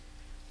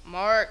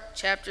Mark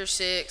chapter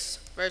 6,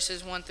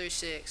 verses 1 through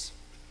 6.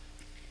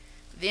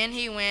 Then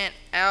he went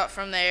out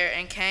from there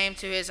and came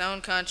to his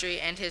own country,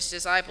 and his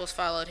disciples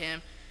followed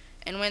him.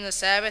 And when the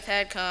Sabbath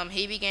had come,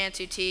 he began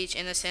to teach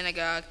in the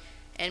synagogue,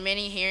 and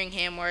many hearing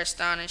him were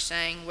astonished,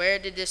 saying, Where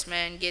did this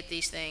man get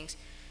these things?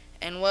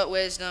 And what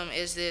wisdom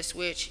is this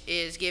which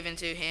is given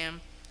to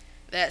him,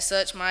 that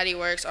such mighty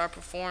works are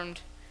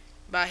performed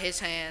by his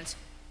hands?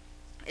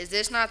 Is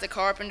this not the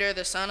carpenter,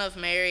 the son of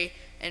Mary,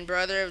 and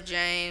brother of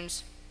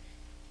James,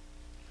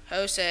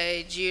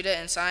 Jose, Judah,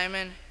 and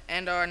Simon?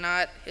 And are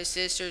not his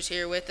sisters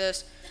here with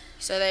us?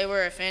 So they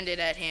were offended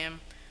at him.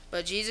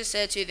 But Jesus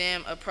said to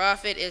them, A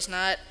prophet is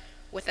not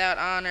without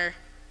honor,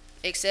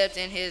 except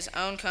in his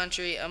own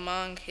country,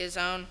 among his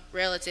own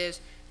relatives,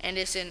 and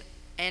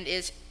in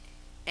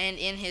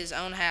his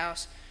own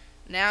house.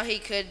 Now he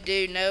could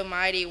do no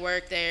mighty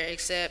work there,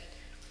 except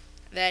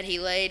that he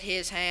laid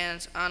his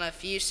hands on a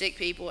few sick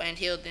people and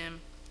healed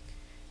them.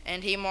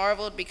 And he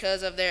marveled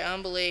because of their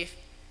unbelief.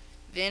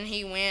 Then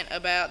he went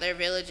about their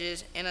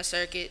villages in a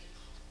circuit,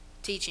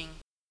 teaching.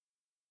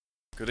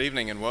 Good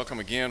evening and welcome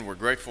again. We're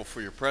grateful for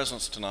your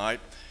presence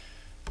tonight.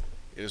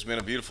 It has been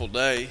a beautiful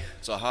day.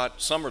 It's a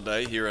hot summer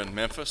day here in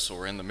Memphis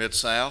or in the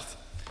Mid-South.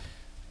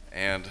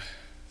 And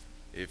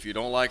if you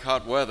don't like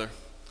hot weather,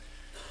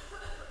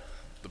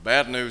 the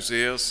bad news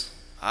is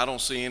I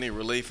don't see any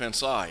relief in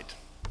sight.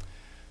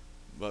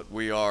 But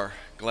we are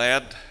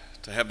glad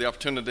to have the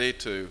opportunity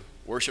to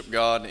worship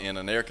God in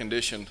an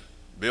air-conditioned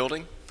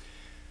building.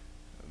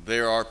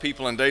 There are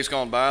people in days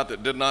gone by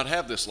that did not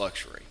have this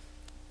luxury,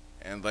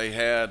 and they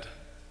had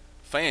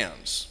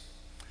fans.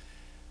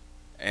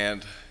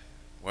 And,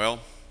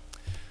 well,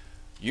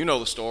 you know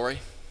the story.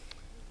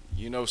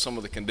 You know some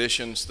of the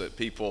conditions that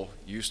people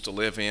used to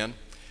live in.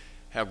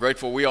 How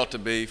grateful we ought to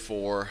be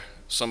for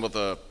some of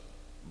the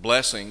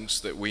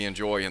blessings that we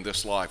enjoy in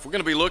this life. We're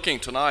going to be looking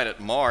tonight at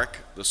Mark,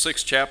 the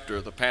 6th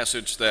chapter, the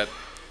passage that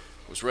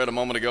was read a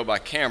moment ago by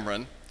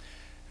Cameron.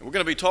 And we're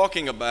going to be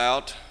talking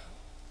about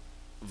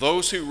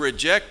those who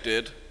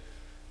rejected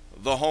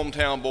the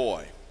hometown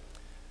boy.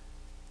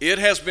 It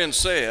has been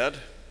said,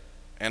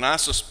 and I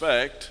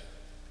suspect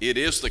it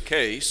is the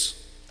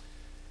case,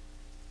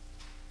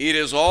 it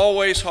is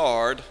always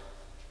hard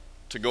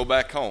to go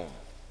back home.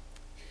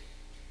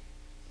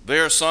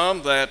 There are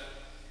some that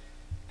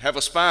have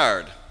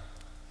aspired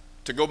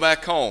to go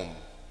back home,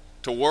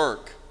 to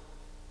work,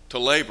 to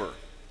labor,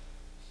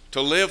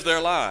 to live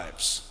their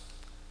lives.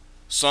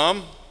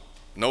 Some,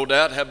 no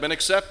doubt, have been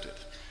accepted.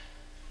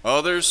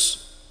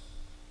 Others,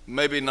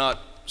 maybe not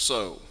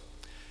so.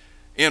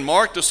 In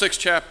Mark, the 6th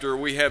chapter,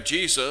 we have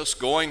Jesus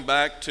going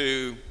back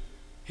to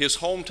his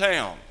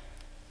hometown,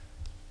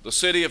 the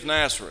city of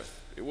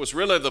Nazareth. It was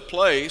really the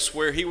place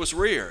where he was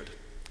reared.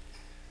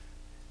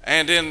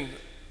 And in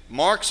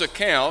Mark's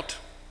account,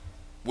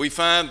 we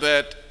find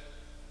that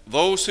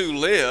those who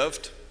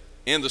lived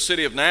in the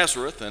city of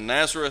Nazareth, and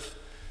Nazareth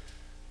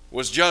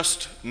was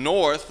just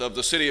north of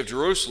the city of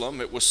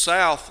Jerusalem, it was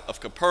south of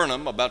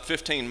Capernaum, about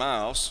 15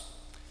 miles.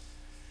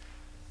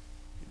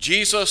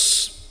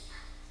 Jesus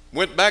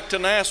went back to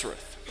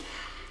Nazareth,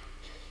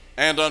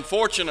 and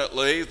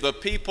unfortunately, the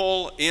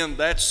people in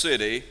that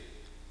city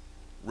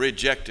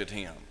rejected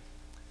him.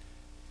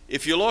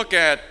 If you look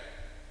at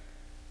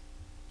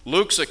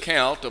Luke's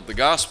account of the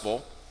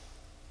gospel,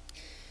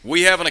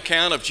 we have an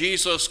account of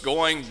Jesus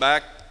going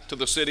back to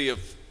the city of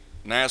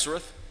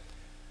Nazareth.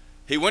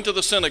 He went to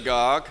the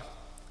synagogue.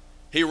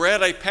 He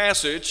read a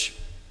passage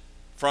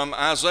from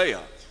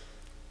Isaiah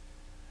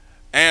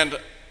and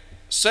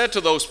said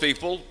to those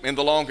people in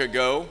the long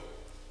ago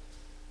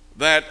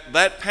that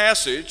that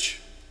passage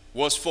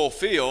was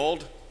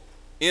fulfilled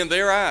in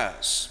their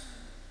eyes.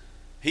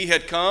 He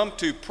had come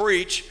to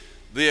preach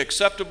the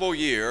acceptable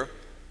year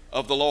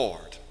of the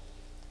Lord.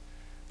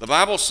 The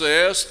Bible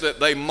says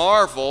that they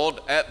marveled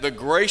at the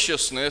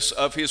graciousness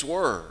of his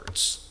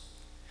words.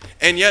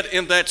 And yet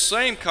in that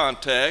same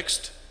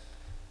context,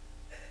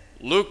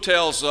 Luke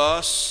tells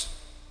us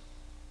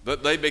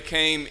that they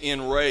became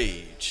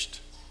enraged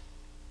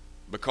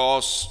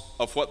because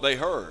of what they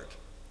heard.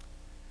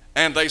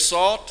 And they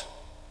sought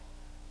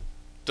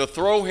to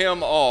throw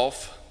him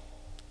off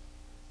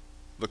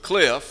the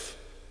cliff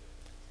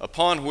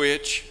upon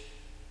which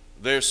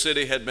their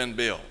city had been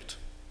built.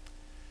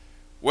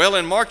 Well,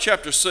 in Mark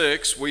chapter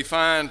 6, we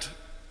find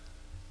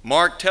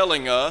Mark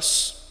telling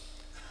us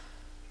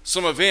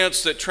some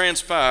events that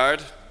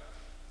transpired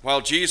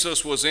while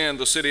Jesus was in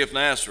the city of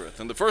Nazareth.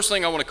 And the first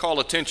thing I want to call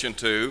attention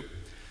to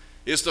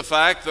is the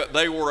fact that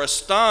they were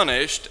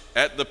astonished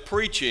at the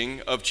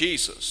preaching of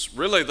Jesus.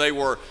 Really, they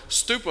were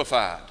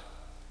stupefied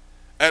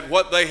at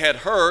what they had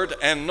heard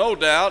and no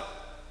doubt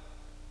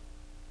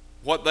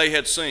what they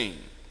had seen.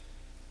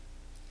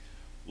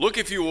 Look,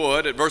 if you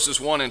would, at verses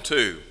 1 and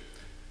 2.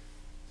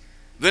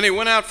 Then he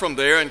went out from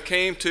there and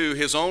came to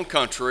his own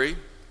country,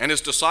 and his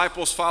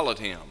disciples followed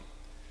him.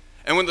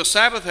 And when the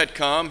Sabbath had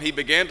come, he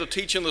began to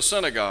teach in the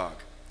synagogue.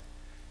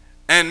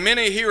 And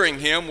many hearing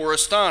him were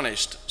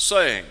astonished,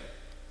 saying,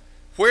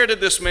 Where did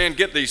this man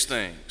get these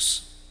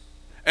things?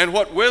 And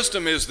what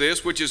wisdom is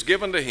this which is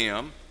given to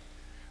him,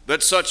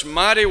 that such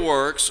mighty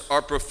works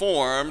are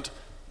performed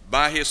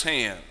by his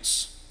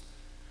hands?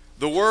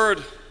 The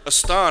word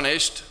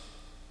astonished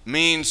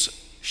means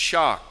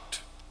shocked,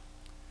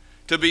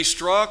 to be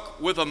struck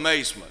with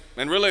amazement.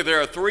 And really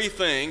there are three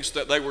things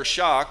that they were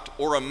shocked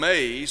or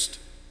amazed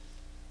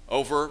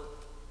over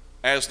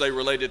as they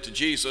related to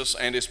Jesus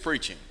and his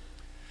preaching.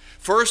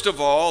 First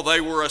of all, they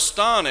were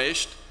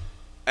astonished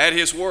at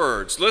his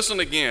words. Listen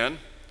again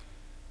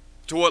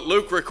to what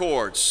Luke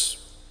records.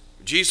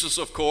 Jesus,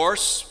 of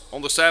course,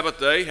 on the Sabbath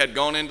day had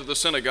gone into the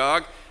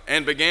synagogue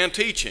and began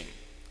teaching.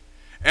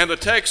 And the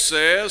text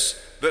says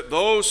that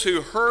those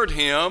who heard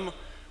him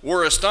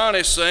were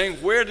astonished,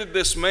 saying, "Where did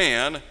this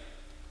man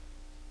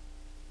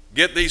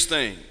get these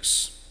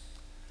things?"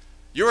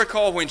 You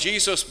recall when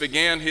Jesus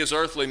began his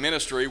earthly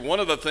ministry, one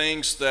of the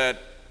things that,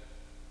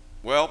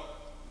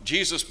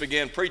 Jesus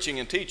began preaching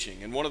and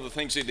teaching. And one of the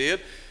things he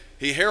did,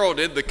 he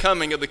heralded the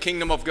coming of the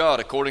kingdom of God,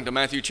 according to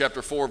Matthew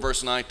chapter 4,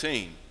 verse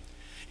 19.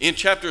 In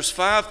chapters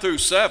 5 through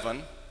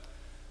 7,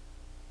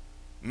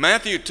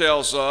 Matthew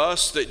tells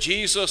us that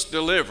Jesus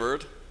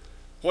delivered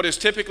what is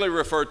typically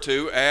referred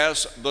to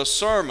as the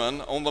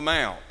Sermon on the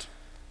Mount.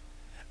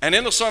 And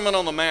in the Sermon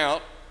on the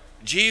Mount,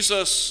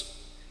 Jesus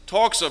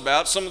talks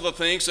about some of the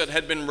things that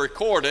had been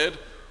recorded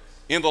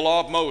in the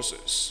law of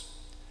Moses.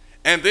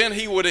 And then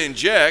he would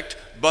inject,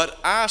 "But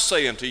I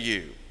say unto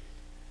you."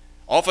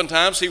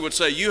 Oftentimes he would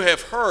say, "You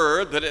have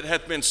heard that it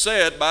hath been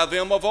said by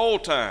them of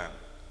old time.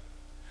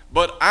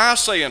 But I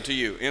say unto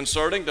you,"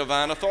 inserting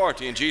divine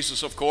authority. And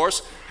Jesus, of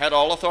course, had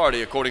all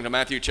authority, according to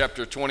Matthew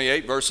chapter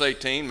 28, verse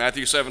 18,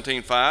 Matthew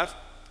 17:5.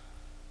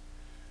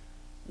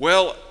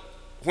 Well,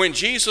 when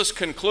Jesus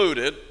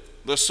concluded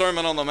the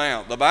Sermon on the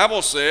Mount, the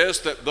Bible says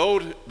that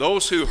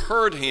those who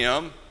heard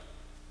him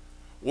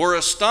were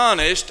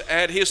astonished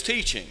at his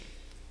teaching,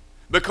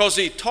 because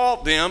he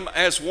taught them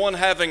as one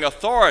having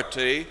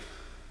authority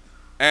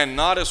and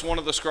not as one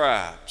of the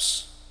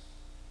scribes.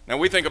 Now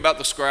we think about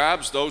the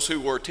scribes, those who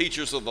were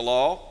teachers of the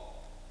law,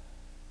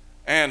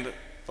 and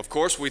of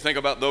course we think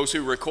about those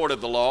who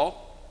recorded the law.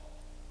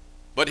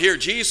 But here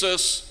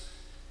Jesus,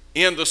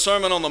 in the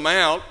Sermon on the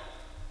Mount,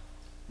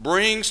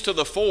 brings to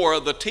the fore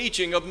the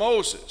teaching of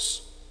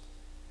Moses,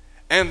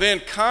 and then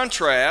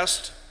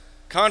contrasted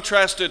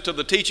to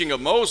the teaching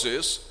of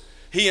Moses,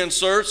 he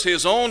inserts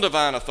his own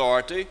divine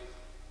authority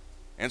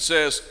and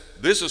says,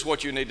 "This is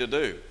what you need to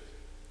do."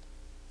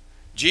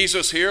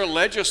 Jesus here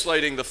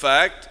legislating the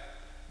fact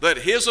that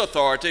his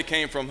authority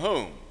came from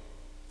whom?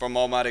 From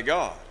Almighty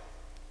God.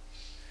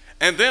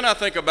 And then I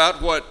think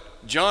about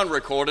what John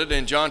recorded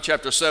in John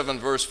chapter 7,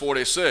 verse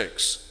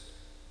 46,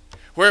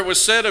 where it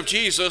was said of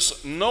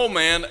Jesus, "No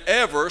man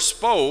ever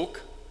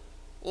spoke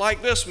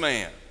like this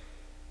man."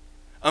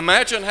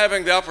 Imagine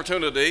having the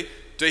opportunity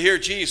to hear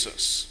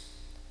Jesus,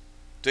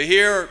 to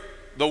hear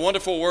the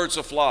wonderful words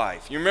of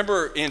life. You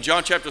remember in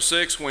John chapter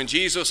 6 when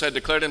Jesus had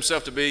declared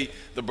himself to be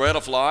the bread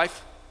of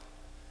life?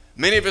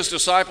 Many of his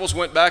disciples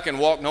went back and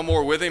walked no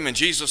more with him, and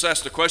Jesus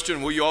asked the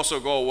question, "Will you also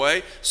go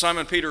away?"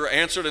 Simon Peter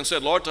answered and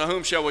said, "Lord, to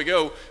whom shall we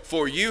go?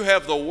 For you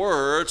have the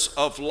words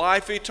of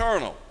life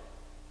eternal."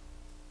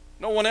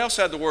 No one else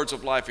had the words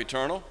of life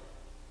eternal.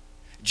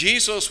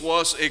 Jesus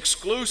was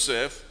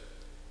exclusive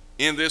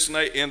in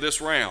this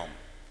realm.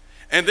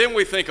 And then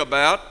we think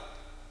about,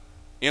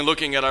 in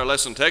looking at our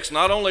lesson text,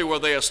 not only were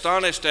they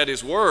astonished at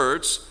his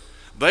words,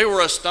 they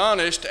were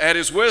astonished at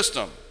his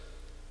wisdom.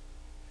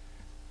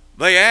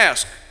 They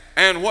ask,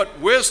 "And what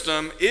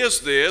wisdom is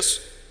this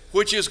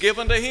which is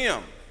given to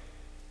him?"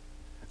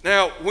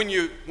 Now, when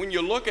you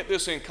look at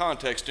this in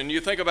context and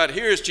you think about,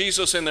 here is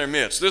Jesus in their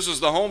midst. This is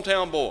the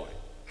hometown boy.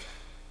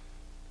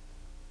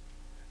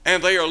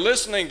 And they are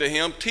listening to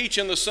him teach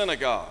in the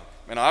synagogue.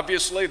 And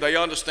obviously they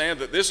understand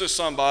that this is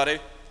somebody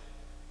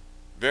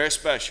very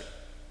special.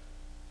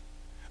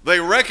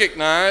 They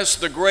recognize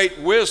the great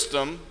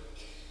wisdom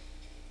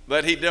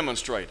that he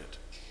demonstrated.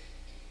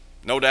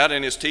 No doubt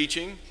in his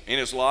teaching, in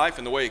his life,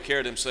 and the way he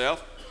carried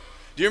himself.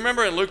 Do you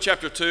remember in Luke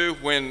chapter 2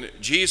 when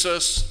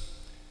Jesus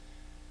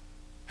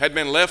had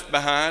been left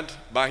behind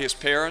by his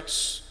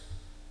parents?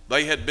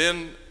 They had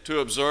been to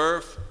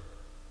observe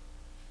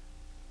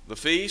the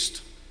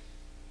feast.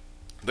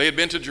 They had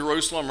been to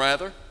Jerusalem,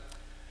 rather.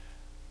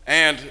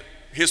 And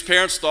his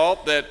parents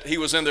thought that he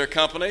was in their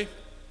company.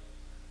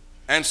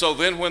 And so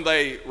then when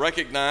they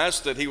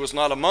recognized that he was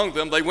not among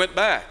them, they went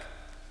back.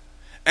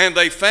 And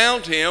they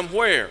found him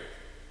where?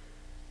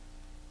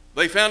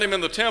 They found him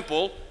in the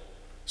temple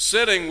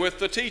sitting with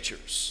the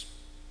teachers.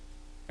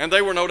 And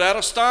they were no doubt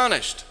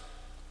astonished.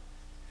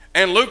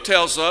 And Luke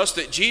tells us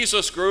that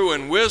Jesus grew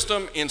in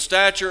wisdom, in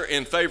stature,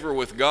 in favor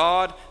with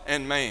God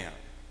and man.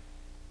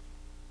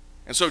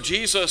 And so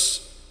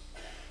Jesus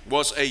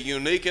was a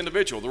unique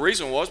individual. The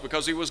reason was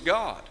because he was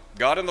God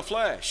in the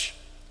flesh.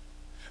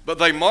 But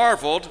they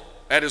marveled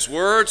at his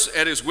words,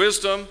 at his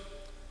wisdom,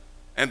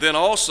 and then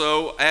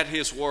also at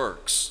his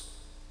works.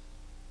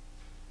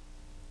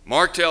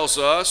 Mark tells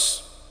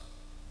us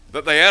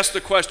that they asked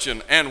the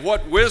question, "And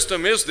what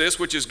wisdom is this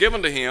which is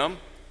given to him,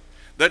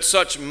 that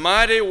such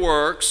mighty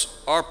works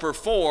are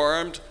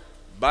performed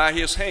by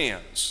his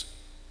hands.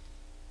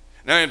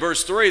 Now in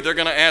verse 3, they're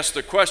going to ask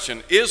the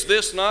question, is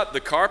this not the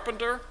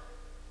carpenter,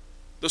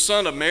 the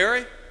son of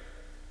Mary?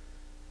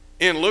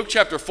 In Luke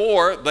chapter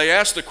 4, they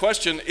ask the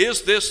question,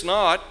 is this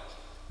not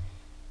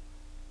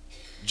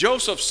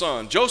Joseph's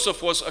son?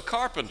 Joseph was a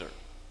carpenter.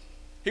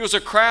 He was a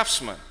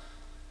craftsman.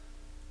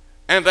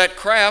 And that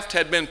craft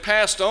had been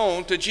passed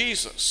on to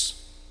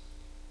Jesus.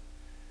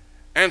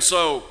 And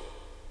so,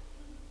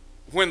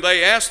 when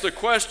they ask the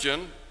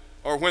question,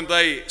 or when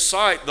they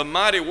cite the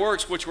mighty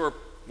works which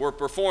were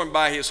performed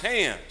by his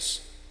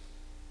hands,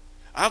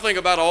 I think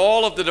about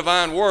all of the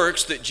divine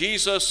works that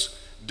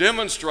Jesus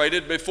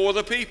demonstrated before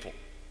the people.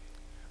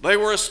 They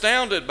were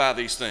astounded by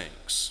these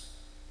things,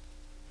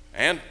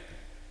 and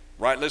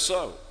rightly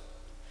so.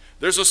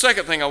 There's a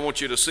second thing I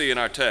want you to see in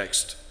our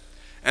text,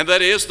 and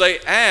that is they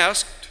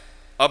asked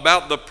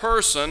about the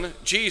person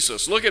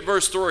Jesus. Look at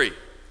verse 3.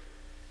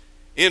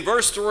 In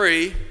verse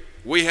 3,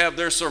 we have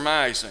their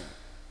surmising.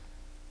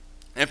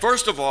 And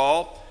first of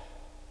all,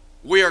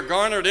 we are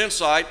garnered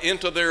insight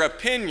into their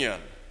opinion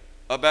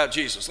about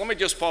Jesus. Let me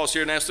just pause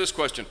here and ask this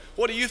question.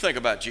 What do you think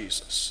about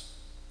Jesus?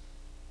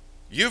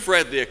 You've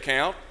read the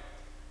account.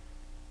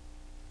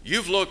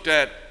 You've looked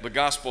at the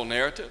gospel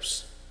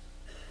narratives.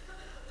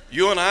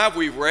 You and I,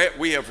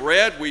 we have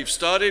read, we've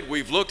studied,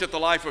 we've looked at the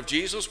life of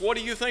Jesus. What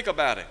do you think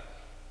about him?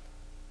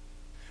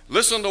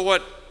 Listen to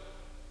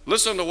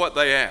what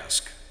they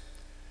ask.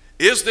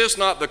 Is this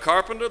not the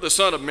carpenter, the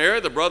son of Mary,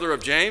 the brother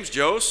of James,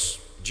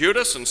 Joseph,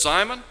 Judas, and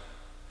Simon?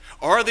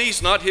 Are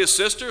these not his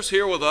sisters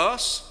here with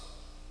us?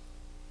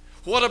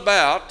 What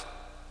about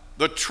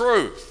the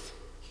truth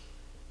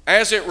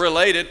as it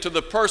related to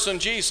the person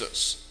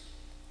Jesus?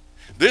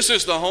 This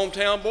is the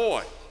hometown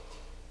boy.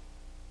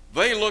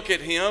 They look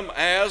at him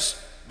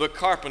as the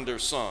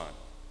carpenter's son,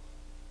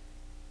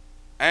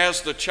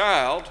 as the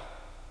child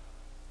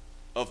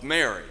of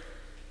Mary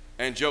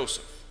and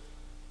Joseph.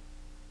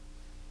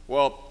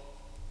 Well,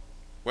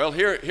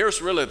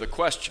 here's really the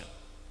question.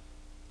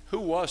 Who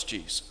was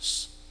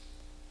Jesus?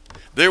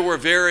 There were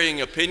varying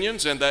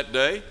opinions in that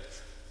day.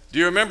 Do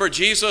you remember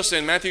Jesus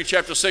in Matthew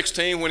chapter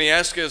 16 when he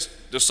asked his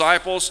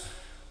disciples,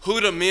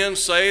 who do men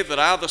say that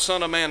I, the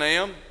Son of Man,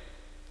 am?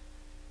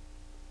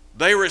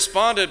 They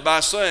responded by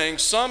saying,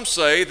 some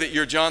say that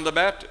you're John the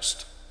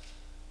Baptist.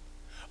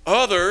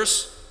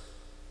 Others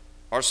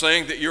are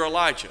saying that you're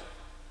Elijah.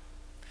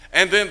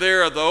 And then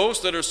there are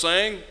those that are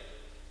saying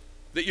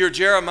that you're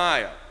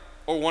Jeremiah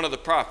or one of the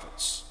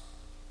prophets.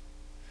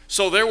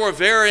 So there were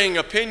varying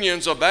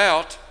opinions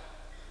about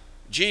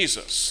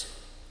Jesus.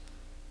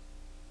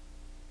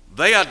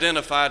 They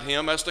identified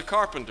him as the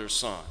carpenter's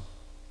son.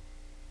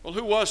 Well,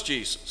 who was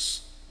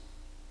Jesus?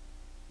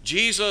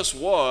 Jesus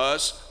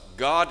was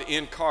God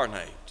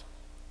incarnate.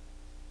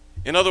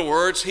 In other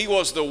words, he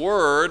was the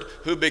Word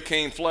who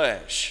became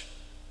flesh.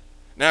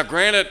 Now,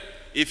 granted,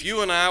 if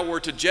you and I were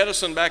to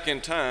jettison back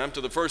in time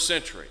to the first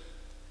century,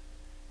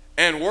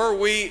 and were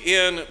we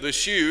in the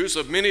shoes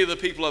of many of the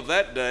people of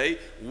that day,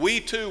 we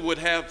too would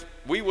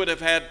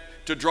have had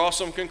to draw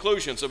some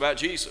conclusions about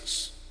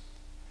Jesus.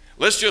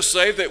 Let's just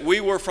say that we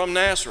were from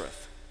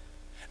Nazareth,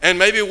 and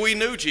maybe we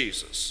knew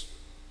Jesus.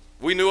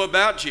 We knew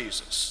about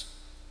Jesus,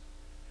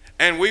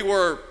 and we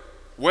were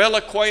well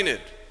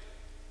acquainted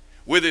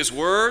with his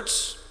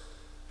words,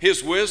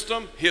 his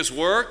wisdom, his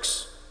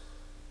works.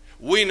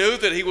 We knew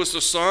that he was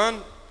the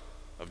son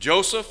of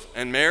Joseph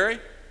and Mary.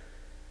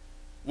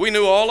 We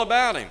knew all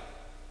about him.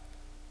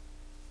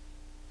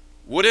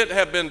 Would it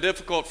have been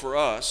difficult for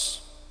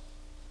us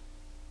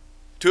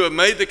to have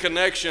made the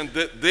connection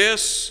that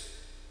this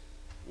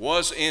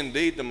was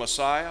indeed the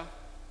Messiah,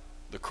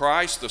 the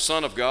Christ, the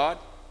Son of God?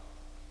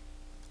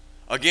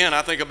 Again,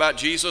 I think about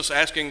Jesus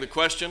asking the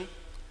question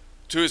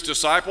to his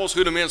disciples,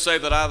 who do men say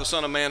that I, the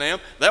Son of Man, am?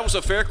 That was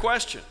a fair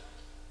question.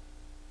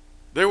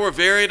 There were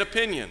varied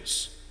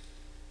opinions.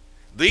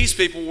 These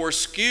people were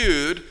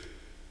skewed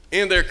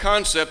in their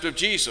concept of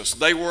Jesus.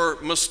 They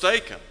were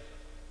mistaken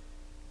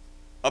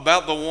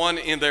about the one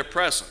in their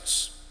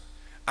presence.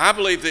 I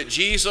believe that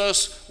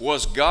Jesus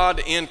was God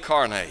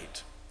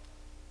incarnate.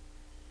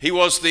 He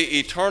was the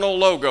eternal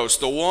Logos,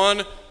 the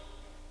one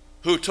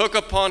who took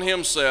upon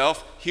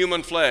himself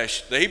human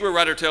flesh. The Hebrew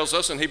writer tells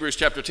us in Hebrews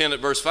chapter 10 at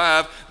verse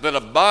 5 that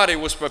a body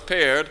was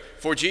prepared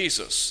for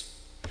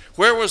Jesus.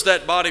 Where was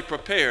that body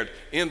prepared?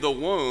 In the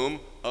womb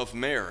of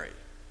Mary.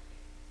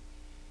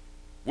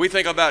 We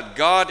think about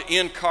God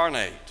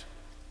incarnate.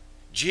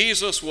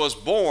 Jesus was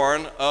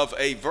born of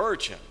a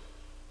virgin.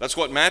 That's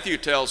what Matthew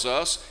tells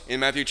us in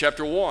Matthew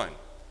chapter 1.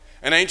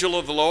 An angel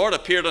of the Lord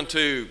appeared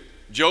unto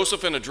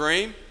Joseph in a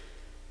dream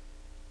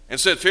and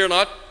said, fear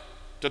not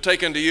to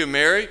take unto you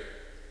Mary,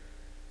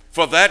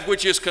 for that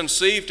which is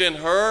conceived in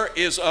her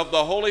is of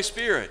the Holy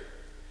Spirit.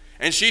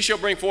 And she shall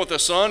bring forth a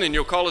son, and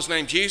you'll call his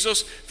name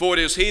Jesus, for it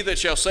is he that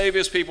shall save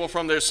his people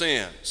from their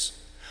sins.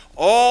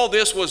 All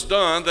this was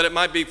done that it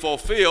might be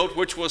fulfilled,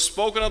 which was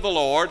spoken of the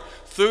Lord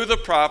through the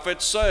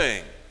prophet,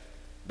 saying,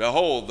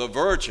 behold, the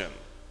virgin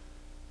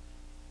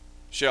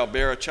shall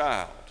bear a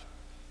child,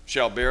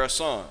 shall bear a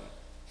son,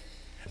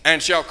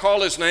 and shall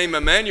call his name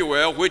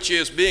Emmanuel, which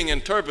is, being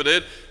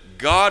interpreted,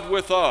 God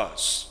with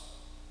us.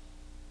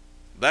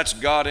 That's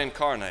God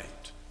incarnate.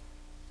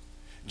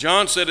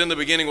 John said, in the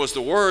beginning was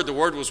the Word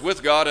was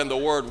with God, and the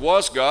Word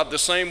was God. The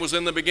same was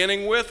in the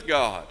beginning with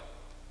God.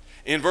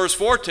 In verse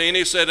 14,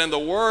 he said, and the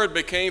Word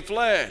became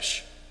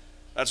flesh.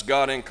 That's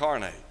God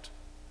incarnate.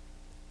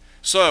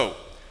 So,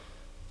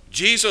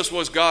 Jesus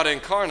was God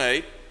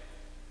incarnate.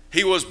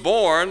 He was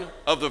born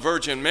of the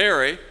Virgin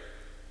Mary,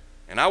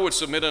 and I would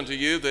submit unto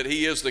you that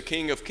he is the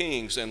King of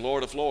kings and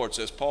Lord of lords,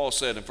 as Paul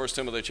said in 1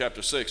 Timothy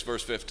chapter 6,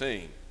 verse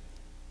 15.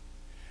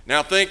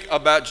 Now think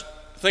about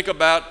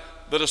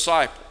the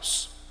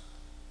disciples.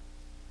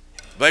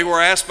 They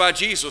were asked by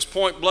Jesus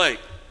point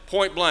blank,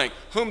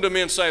 whom do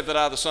men say that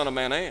I, the Son of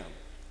Man, am?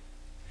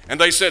 And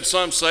they said,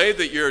 some say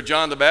that you're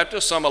John the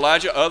Baptist, some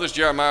Elijah, others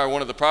Jeremiah or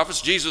one of the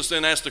prophets. Jesus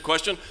then asked the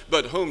question,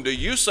 but whom do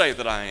you say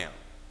that I am?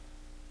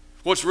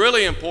 What's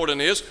really important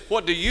is,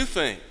 what do you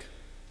think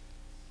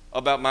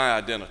about my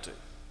identity?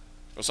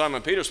 Well,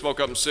 Simon Peter spoke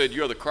up and said,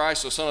 you're the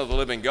Christ, the Son of the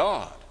living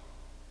God.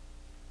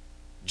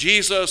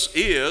 Jesus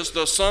is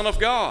the Son of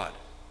God.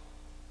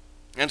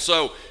 And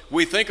so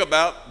we think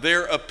about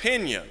their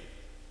opinion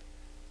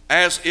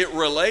as it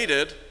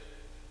related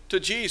to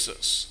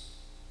Jesus.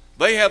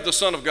 They have the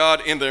Son of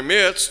God in their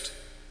midst,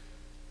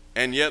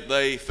 and yet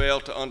they fail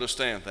to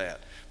understand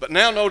that. But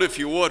now note, if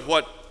you would,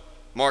 what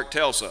Mark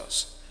tells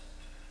us.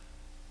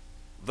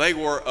 They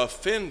were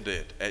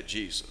offended at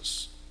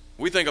Jesus.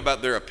 We think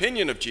about their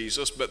opinion of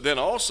Jesus, but then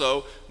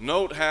also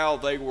note how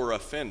they were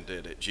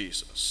offended at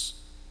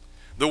Jesus.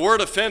 The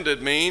word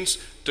offended means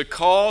to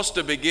cause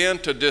to begin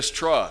to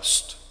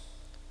distrust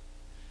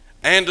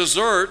and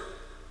desert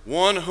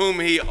one whom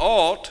he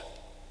ought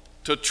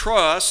to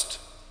trust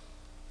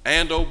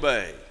and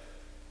obey.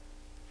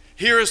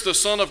 Here is the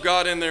Son of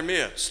God in their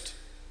midst.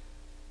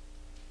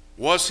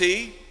 Was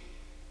he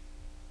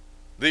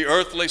the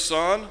earthly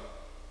son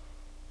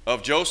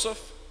of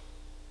Joseph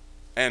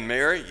and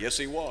Mary? Yes,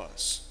 he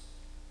was.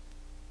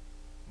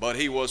 But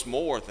he was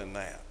more than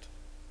that.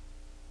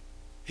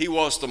 He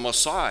was the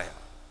Messiah,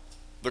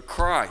 the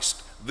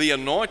Christ, the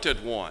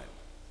anointed one.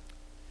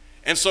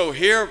 And so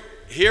here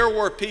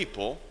were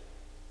people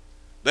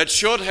that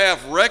should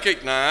have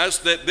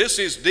recognized that this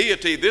is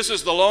deity, this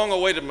is the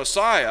long-awaited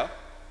Messiah,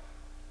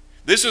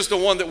 this is the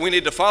one that we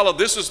need to follow,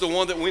 this is the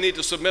one that we need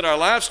to submit our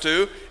lives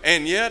to,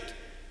 and yet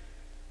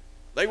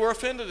they were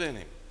offended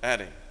at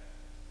him.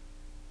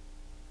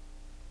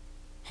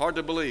 Hard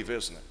to believe,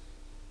 isn't it?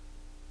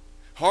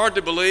 Hard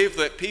to believe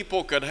that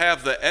people could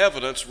have the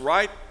evidence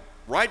right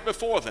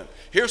before them.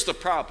 Here's the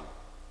problem.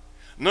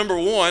 Number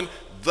one,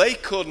 they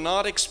could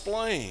not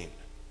explain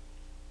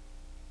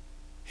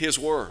his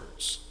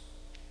words.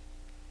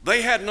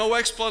 They had no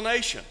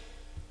explanation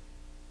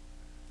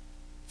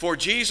for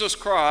Jesus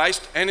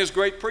Christ and his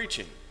great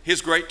preaching,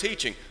 his great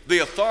teaching, the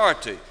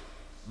authority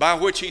by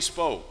which he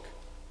spoke.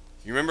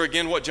 You remember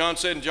again what John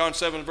said in John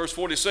 7, verse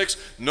 46?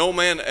 No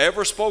man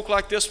ever spoke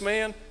like this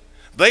man.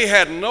 They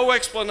had no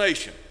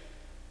explanation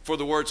for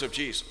the words of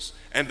Jesus.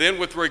 And then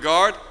with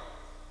regard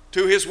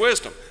to his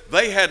wisdom,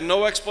 they had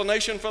no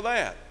explanation for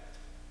that.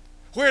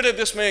 Where did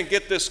this man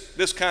get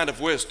this kind of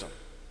wisdom?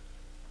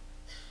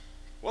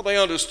 Well, they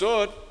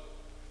understood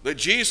that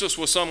Jesus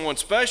was someone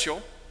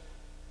special.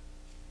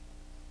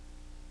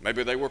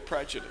 Maybe they were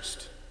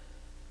prejudiced.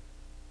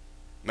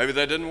 Maybe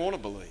they didn't want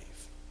to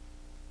believe,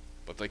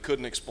 but they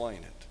couldn't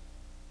explain it.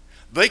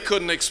 They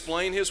couldn't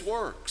explain his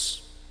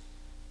works.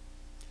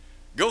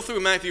 Go through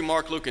Matthew,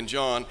 Mark, Luke, and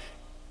John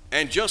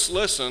and just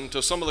listen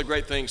to some of the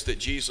great things that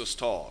Jesus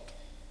taught.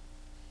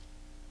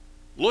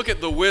 Look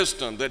at the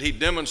wisdom that he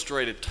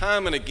demonstrated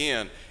time and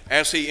again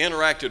as he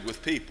interacted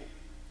with people.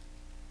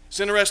 It's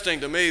interesting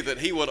to me that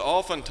he would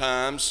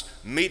oftentimes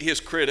meet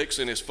his critics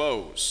and his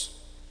foes,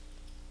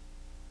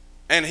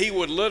 and he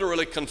would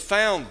literally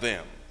confound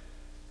them.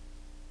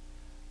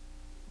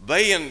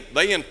 They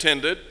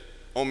intended,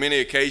 on many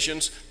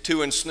occasions,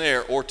 to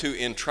ensnare or to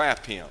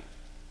entrap him.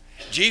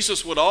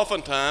 Jesus would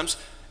oftentimes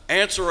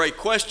answer a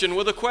question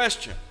with a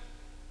question.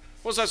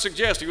 What does that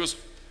suggest? He was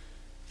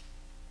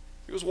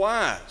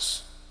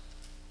wise.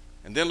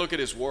 And then look at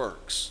his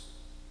works.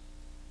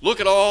 Look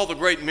at all the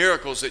great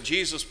miracles that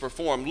Jesus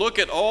performed. Look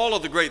at all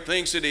of the great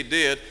things that he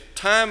did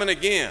time and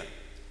again.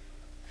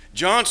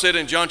 John said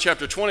in John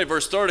chapter 20,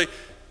 verse 30,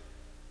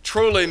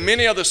 truly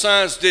many other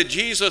signs did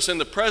Jesus in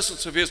the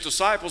presence of his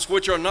disciples,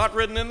 which are not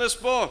written in this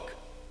book.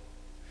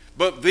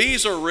 But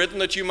these are written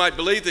that you might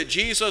believe that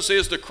Jesus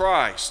is the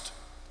Christ,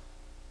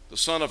 the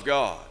Son of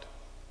God.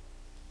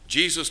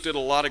 Jesus did a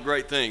lot of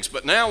great things.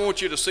 But now I want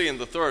you to see in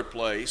the third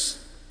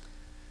place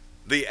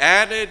the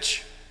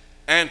adage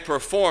and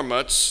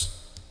performance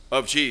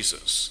of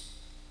Jesus.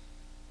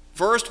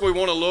 First, we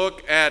want to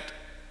look at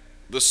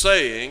the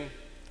saying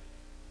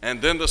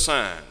and then the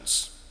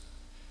signs.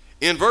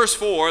 In verse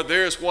 4,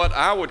 there's what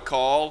I would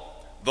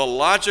call the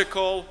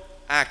logical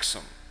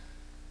axiom.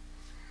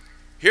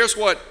 Here's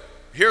what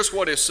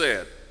is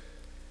said.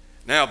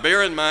 Now,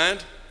 bear in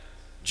mind,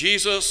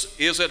 Jesus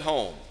is at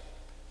home.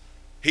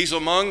 He's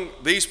among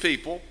these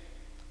people.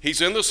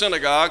 He's in the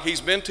synagogue.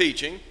 He's been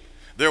teaching.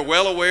 They're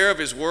well aware of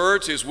his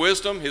words, his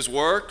wisdom, his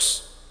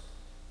works.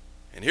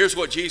 And here's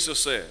what Jesus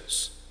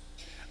says.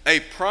 A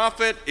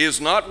prophet is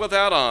not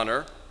without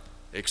honor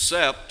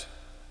except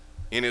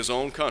in his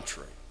own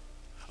country,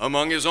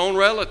 among his own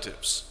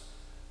relatives,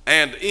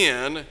 and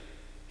in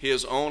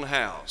his own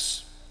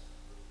house.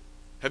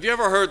 Have you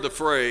ever heard the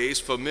phrase,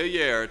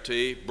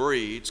 familiarity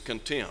breeds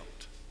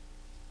contempt?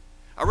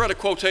 I read a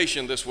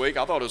quotation this week.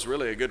 I thought it was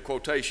really a good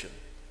quotation.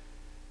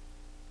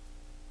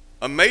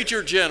 A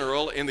major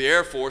general in the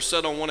Air Force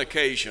said on one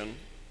occasion,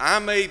 I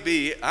may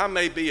be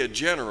a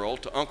general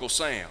to Uncle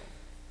Sam,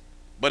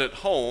 but at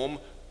home,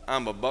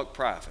 I'm a buck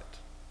private.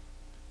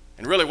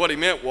 And really what he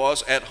meant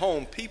was, at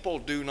home, people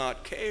do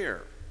not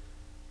care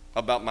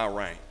about my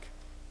rank.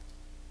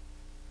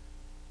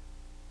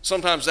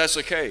 Sometimes that's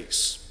the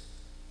case.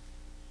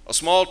 A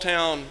small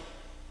town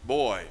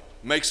boy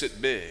makes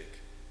it big.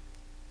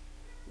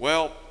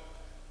 Well,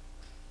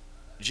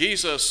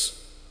 Jesus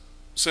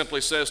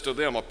simply says to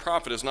them, a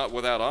prophet is not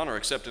without honor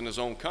except in his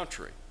own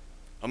country,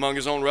 among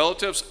his own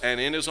relatives, and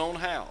in his own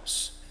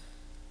house.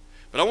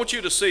 But I want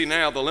you to see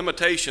now the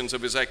limitations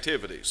of his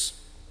activities.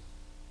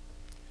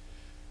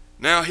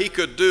 Now he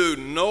could do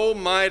no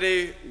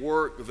mighty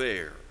work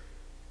there,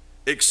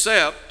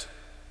 except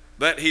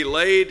that he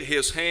laid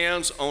his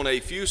hands on a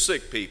few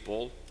sick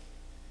people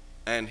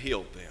and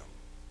healed them.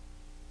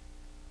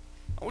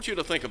 I want you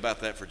to think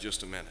about that for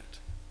just a minute.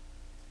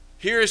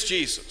 Here is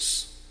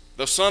Jesus,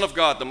 the Son of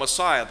God, the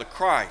Messiah, the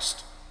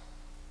Christ,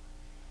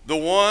 the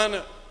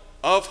one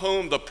of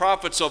whom the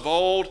prophets of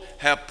old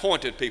have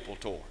pointed people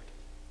toward.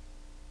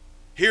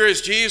 Here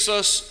is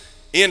Jesus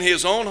in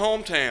his own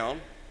hometown,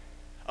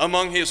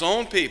 among his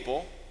own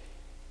people,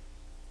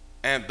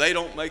 and they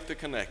don't make the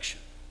connection.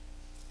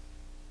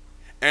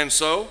 And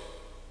so,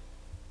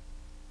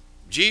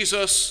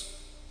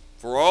 Jesus,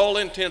 for all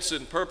intents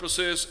and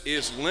purposes,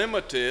 is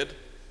limited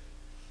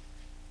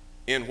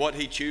in what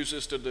he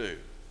chooses to do.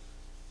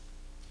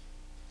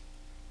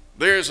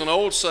 There's an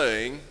old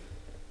saying,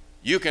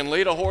 you can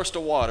lead a horse to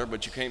water,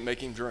 but you can't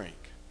make him drink.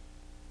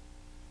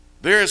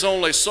 There is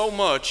only so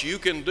much you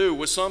can do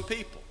with some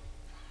people.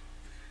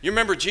 You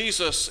remember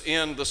Jesus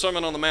in the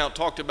Sermon on the Mount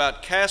talked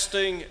about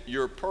casting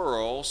your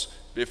pearls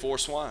before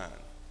swine.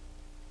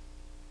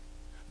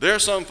 There are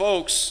some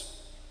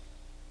folks,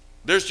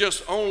 there's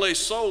only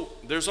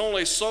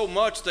so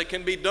much that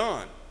can be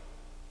done.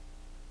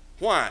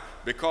 Why?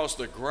 Because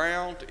the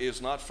ground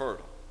is not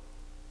fertile.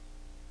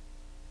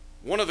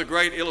 One of the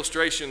great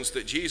illustrations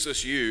that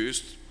Jesus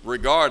used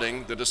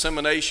regarding the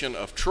dissemination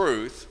of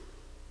truth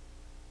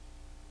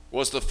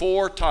was the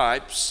 4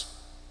 types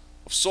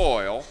of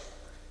soil.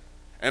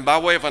 And by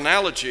way of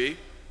analogy,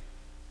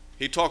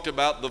 he talked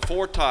about the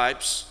 4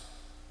 types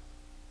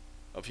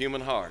of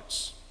human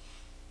hearts.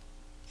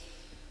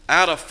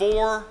 Out of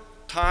 4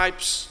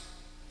 types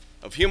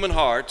of human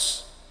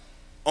hearts,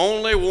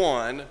 only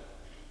one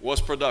was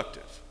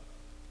productive.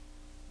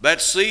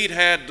 That seed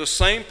had the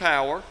same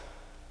power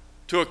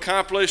to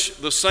accomplish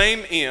the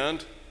same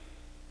end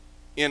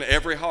in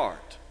every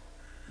heart,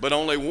 but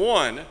only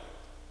one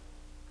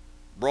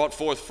brought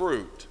forth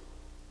fruit.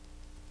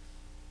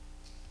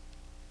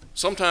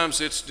 Sometimes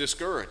it's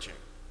discouraging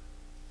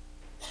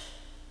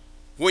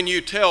when you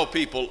tell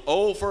people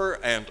over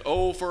and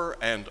over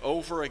and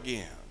over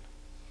again,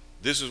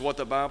 this is what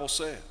the Bible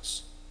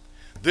says.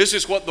 This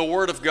is what the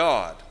Word of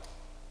God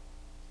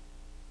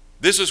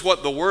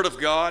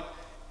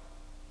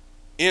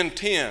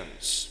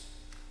intends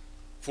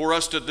for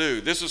us to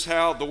do. This is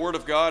how the Word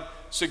of God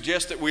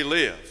suggests that we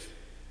live.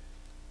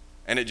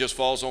 And it just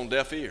falls on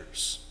deaf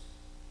ears.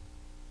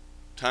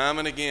 Time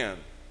and again,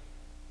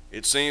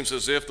 it seems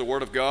as if the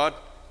Word of God,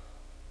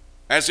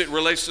 as it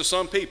relates to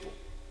some people,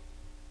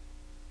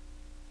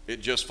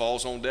 it just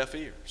falls on deaf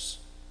ears.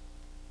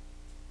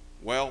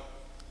 Well,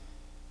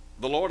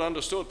 the Lord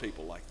understood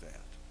people like that.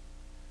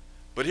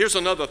 But here's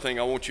another thing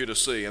I want you to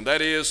see, and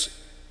that is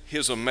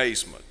his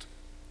amazement.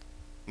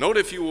 Note,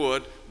 if you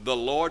would, the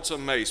Lord's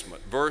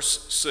amazement.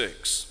 Verse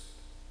 6.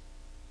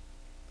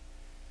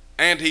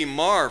 And he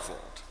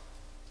marveled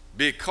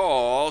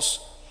because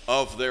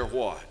of their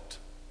what?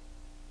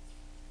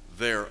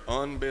 Their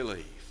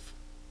unbelief.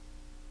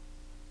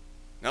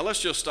 Now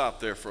let's just stop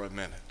there for a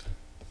minute.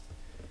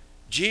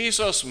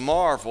 Jesus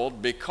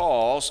marveled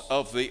because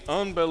of the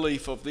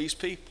unbelief of these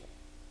people.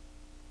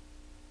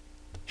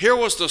 Here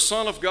was the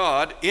Son of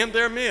God in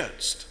their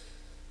midst.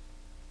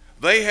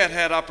 They had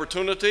had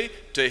opportunity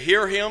to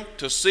hear him,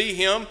 to see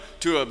him,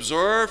 to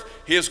observe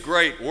his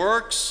great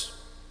works,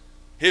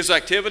 his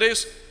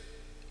activities.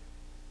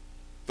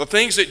 The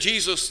things that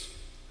Jesus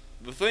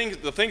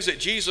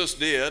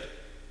did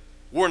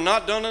were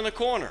not done in a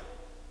corner.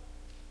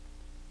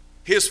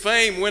 His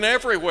fame went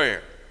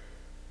everywhere.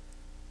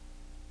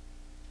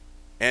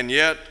 And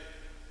yet,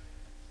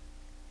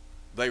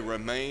 they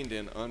remained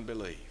in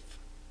unbelief.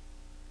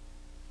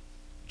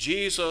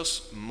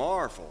 Jesus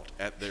marveled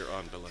at their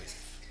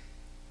unbelief.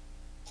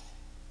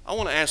 I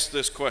want to ask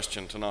this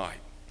question tonight.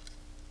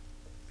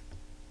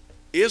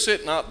 Is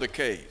it not the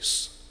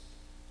case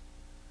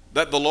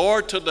that the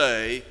Lord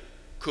today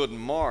could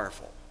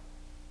marvel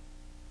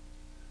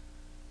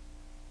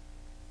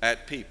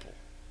at people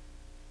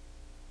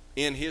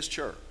in His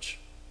church?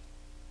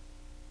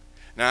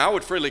 Now, I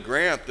would freely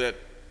grant that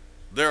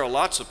there are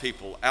lots of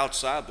people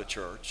outside the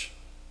church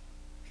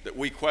that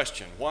we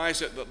question. Why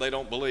is it that they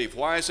don't believe?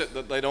 Why is it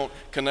that they don't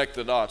connect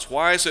the dots?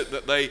 Why is it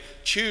that they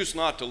choose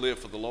not to live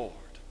for the Lord?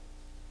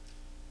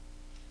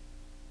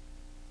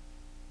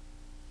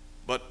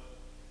 But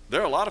there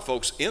are a lot of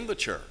folks in the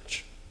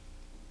church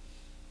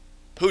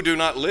who do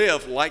not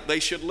live like they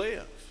should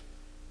live.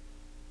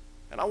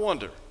 And I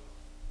wonder,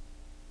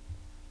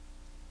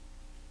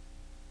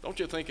 don't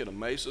you think it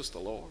amazes the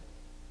Lord?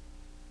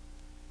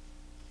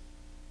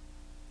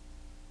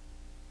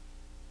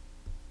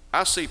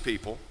 I see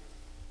people,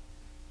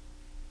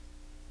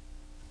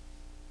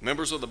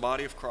 members of the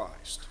body of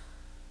Christ,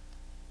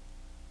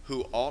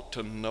 who ought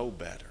to know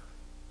better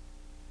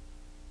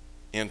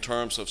in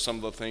terms of some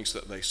of the things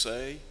that they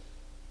say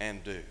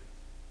and do.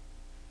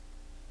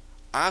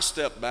 I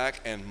step back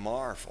and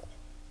marvel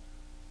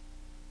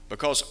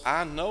because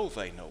I know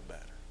they know better,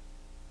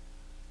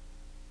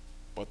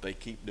 but they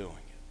keep doing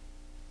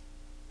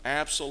it.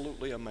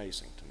 Absolutely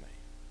amazing to me.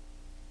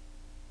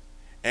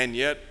 And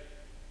yet,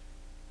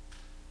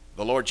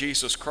 the Lord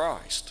Jesus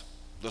Christ,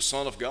 the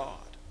Son of God,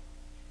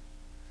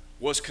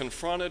 was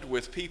confronted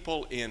with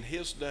people in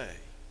His day.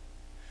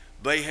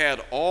 They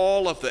had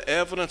all of the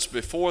evidence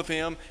before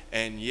them,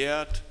 and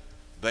yet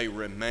they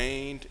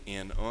remained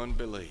in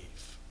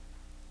unbelief.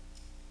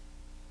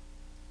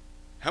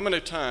 How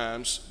many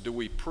times do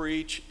we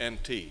preach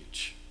and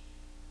teach?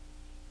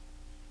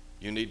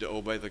 You need to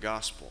obey the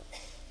gospel.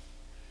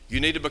 You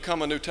need to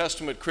become a New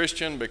Testament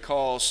Christian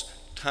because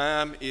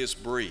time is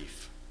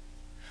brief.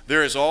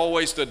 There is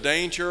always the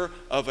danger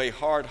of a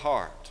hard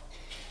heart.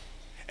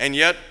 And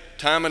yet,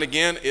 time and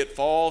again, it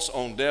falls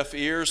on deaf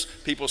ears.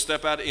 People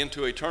step out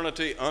into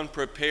eternity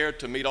unprepared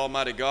to meet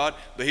Almighty God.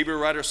 The Hebrew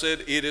writer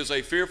said, it is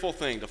a fearful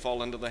thing to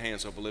fall into the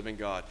hands of a living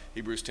God.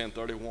 Hebrews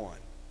 10:31.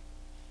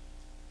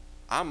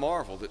 I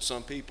marvel that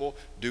some people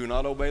do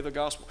not obey the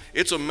gospel.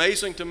 It's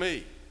amazing to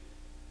me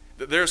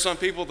that there are some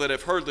people that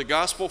have heard the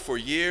gospel for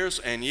years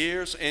and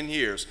years and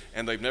years,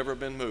 and they've never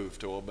been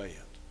moved to obey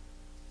it.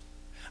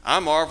 I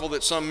marvel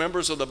that some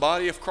members of the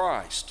body of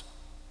Christ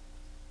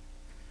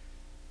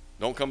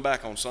don't come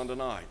back on Sunday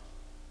night.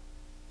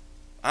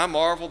 I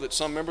marvel that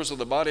some members of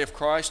the body of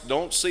Christ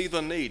don't see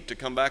the need to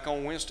come back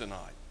on Wednesday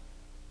night.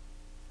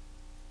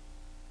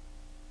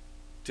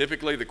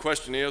 Typically, the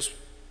question is,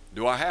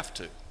 do I have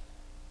to?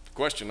 The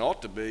question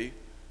ought to be,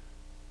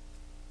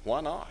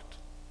 why not?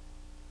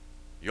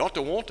 You ought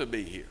to want to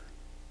be here.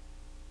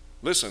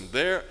 Listen,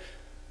 there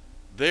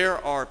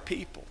are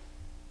people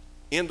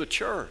in the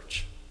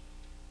church.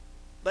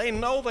 They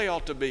know they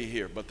ought to be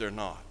here, but they're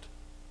not.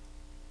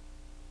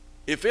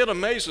 If it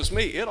amazes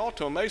me, it ought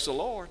to amaze the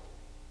Lord.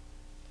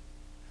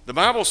 The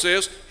Bible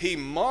says He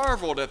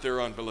marveled at their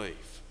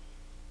unbelief.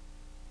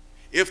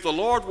 If the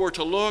Lord were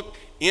to look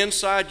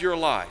inside your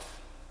life,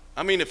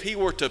 if He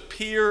were to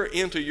peer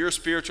into your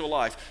spiritual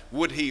life,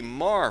 would He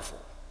marvel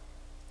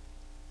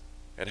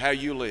at how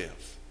you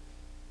live?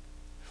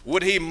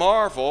 Would He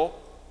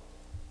marvel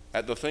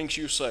at the things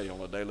you say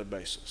on a daily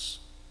basis?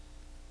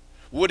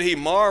 Would He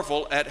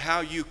marvel at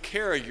how you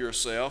carry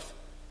yourself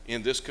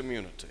in this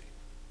community?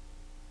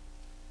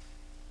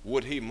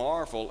 Would He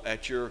marvel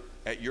at your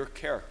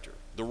character,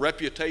 the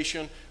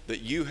reputation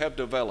that you have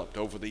developed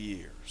over the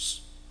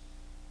years?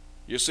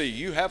 You see,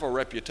 you have a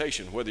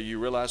reputation, whether you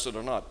realize it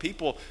or not.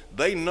 People,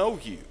 they know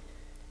you.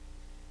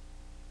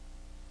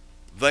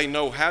 They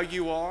know how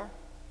you are,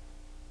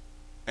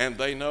 and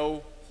they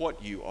know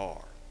what you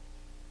are.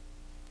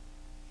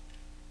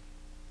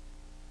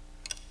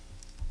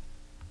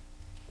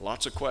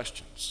 Lots of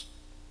questions.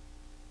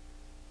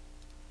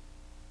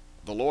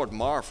 The Lord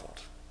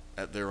marveled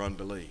at their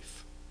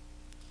unbelief.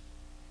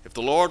 If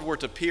the Lord were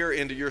to peer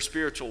into your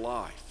spiritual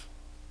life,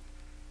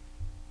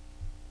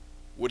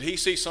 would He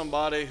see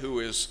somebody who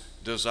is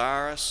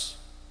desirous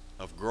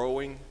of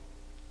growing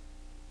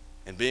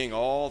and being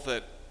all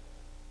that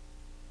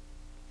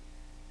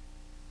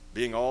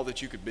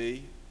you could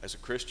be as a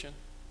Christian?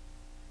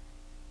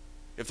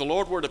 If the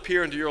Lord were to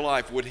peer into your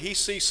life, would He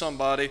see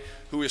somebody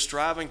who is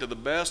striving to the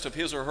best of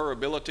his or her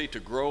ability to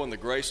grow in the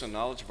grace and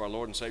knowledge of our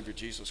Lord and Savior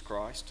Jesus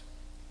Christ?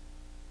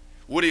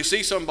 Would He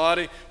see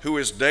somebody who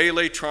is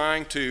daily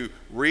trying to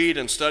read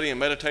and study and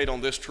meditate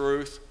on this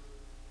truth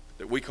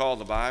that we call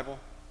the Bible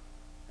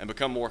and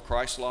become more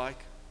Christ-like?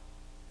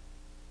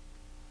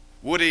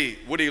 Would he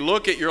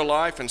look at your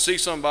life and see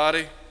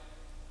somebody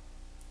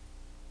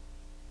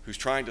who's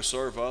trying to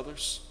serve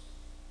others?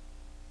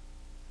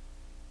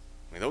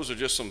 Those are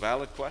just some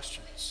valid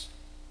questions.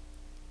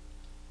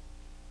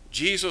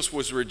 Jesus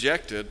was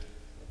rejected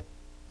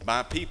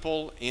by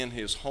people in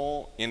his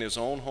own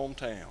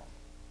hometown.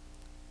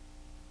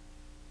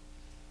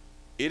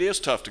 It is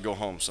tough to go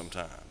home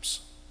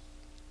sometimes.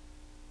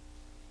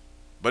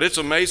 But it's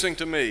amazing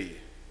to me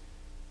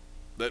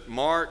that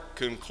Mark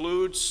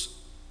concludes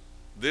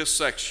this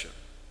section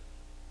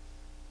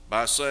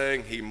by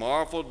saying he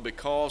marveled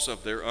because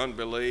of their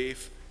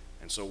unbelief.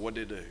 And so what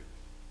did he do?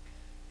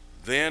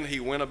 Then he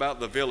went about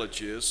the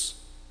villages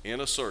in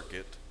a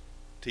circuit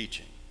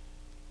teaching.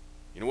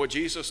 You know what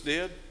Jesus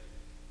did?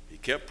 He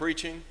kept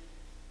preaching.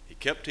 He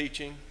kept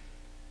teaching.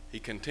 He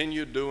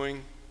continued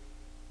doing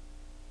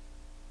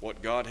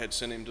what God had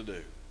sent him to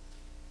do.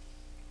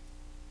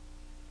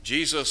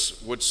 Jesus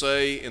would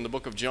say in the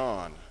book of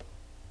John,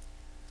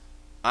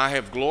 I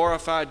have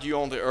glorified you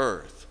on the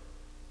earth.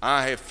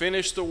 I have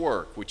finished the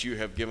work which you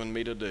have given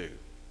me to do.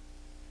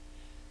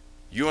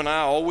 You and I,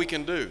 all we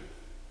can do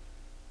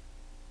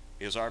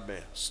is our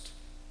best.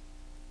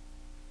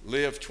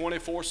 Live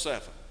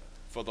 24/7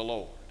 for the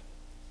Lord.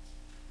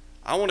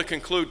 I want to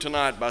conclude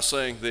tonight by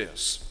saying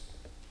this.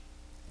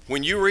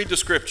 When you read the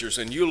scriptures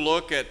and you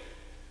look at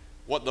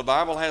what the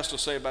Bible has to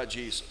say about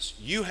Jesus,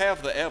 you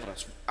have the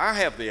evidence. I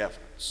have the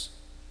evidence.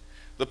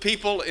 The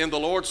people in the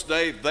Lord's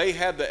day, they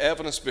had the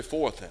evidence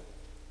before them.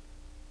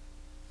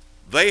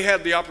 They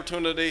had the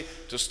opportunity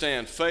to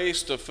stand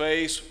face to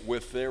face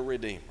with their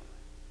Redeemer.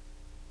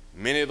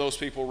 Many of those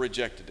people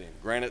rejected him.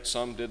 Granted,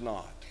 some did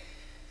not.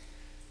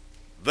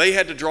 They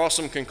had to draw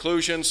some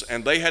conclusions,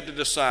 and they had to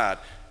decide,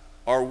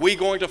 are we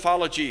going to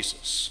follow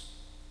Jesus?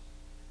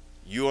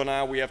 You and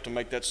I, we have to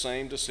make that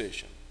same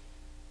decision.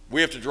 We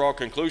have to draw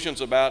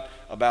conclusions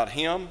about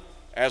him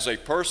as a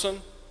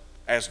person,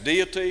 as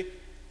deity.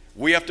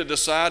 We have to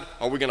decide,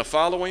 are we going to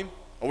follow him?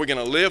 Are we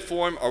going to live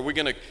for him? Are we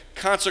going to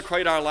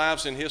consecrate our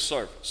lives in his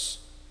service?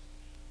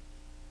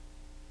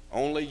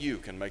 Only you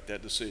can make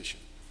that decision.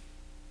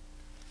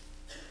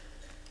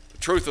 The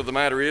truth of the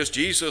matter is,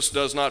 Jesus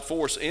does not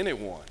force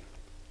anyone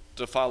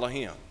to follow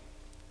him.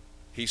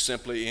 He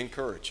simply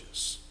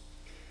encourages.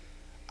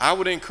 I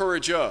would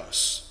encourage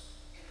us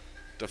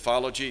to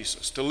follow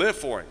Jesus, to live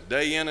for him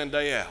day in and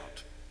day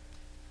out.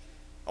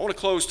 I want to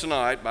close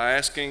tonight by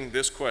asking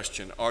this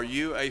question. Are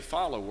you a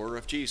follower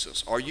of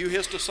Jesus? Are you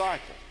his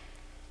disciple?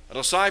 A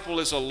disciple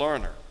is a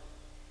learner.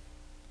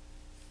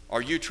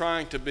 Are you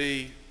trying to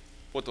be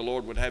what the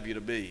Lord would have you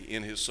to be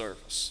in his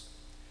service?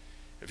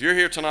 If you're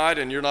here tonight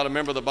and you're not a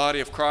member of the body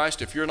of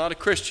Christ, if you're not a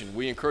Christian,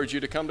 we encourage you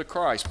to come to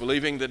Christ,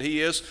 believing that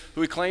he is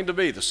who he claimed to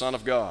be, the Son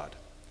of God.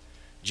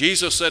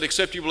 Jesus said,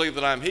 except you believe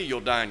that I'm he,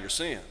 you'll die in your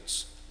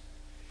sins.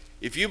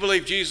 If you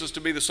believe Jesus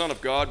to be the Son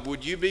of God,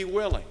 would you be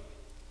willing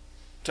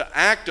to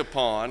act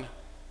upon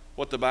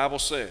what the Bible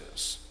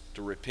says,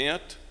 to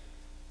repent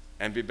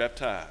and be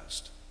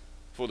baptized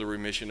for the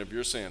remission of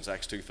your sins,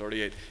 Acts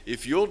 2:38.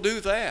 If you'll do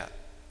that,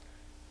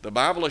 the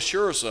Bible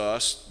assures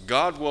us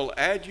God will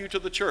add you to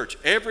the church,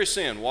 every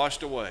sin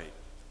washed away.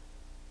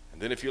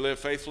 And then if you live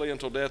faithfully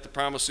until death, the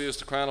promise is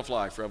the crown of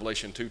life,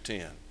 Revelation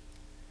 2:10.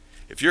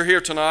 If you're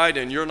here tonight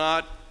and you're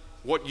not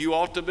what you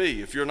ought to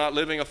be, if you're not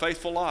living a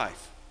faithful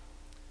life,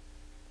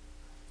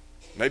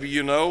 maybe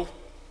you know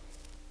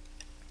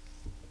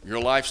your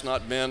life's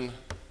not been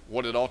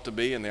what it ought to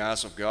be in the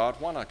eyes of God,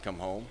 why not come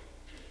home?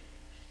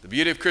 The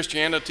beauty of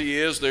Christianity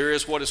is there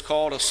is what is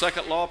called a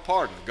second law of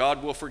pardon.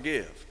 God will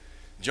forgive.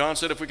 John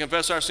said if we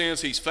confess our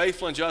sins, he's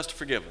faithful and just to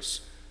forgive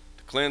us,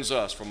 to cleanse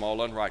us from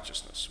all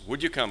unrighteousness.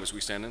 Would you come as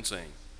we stand and sing?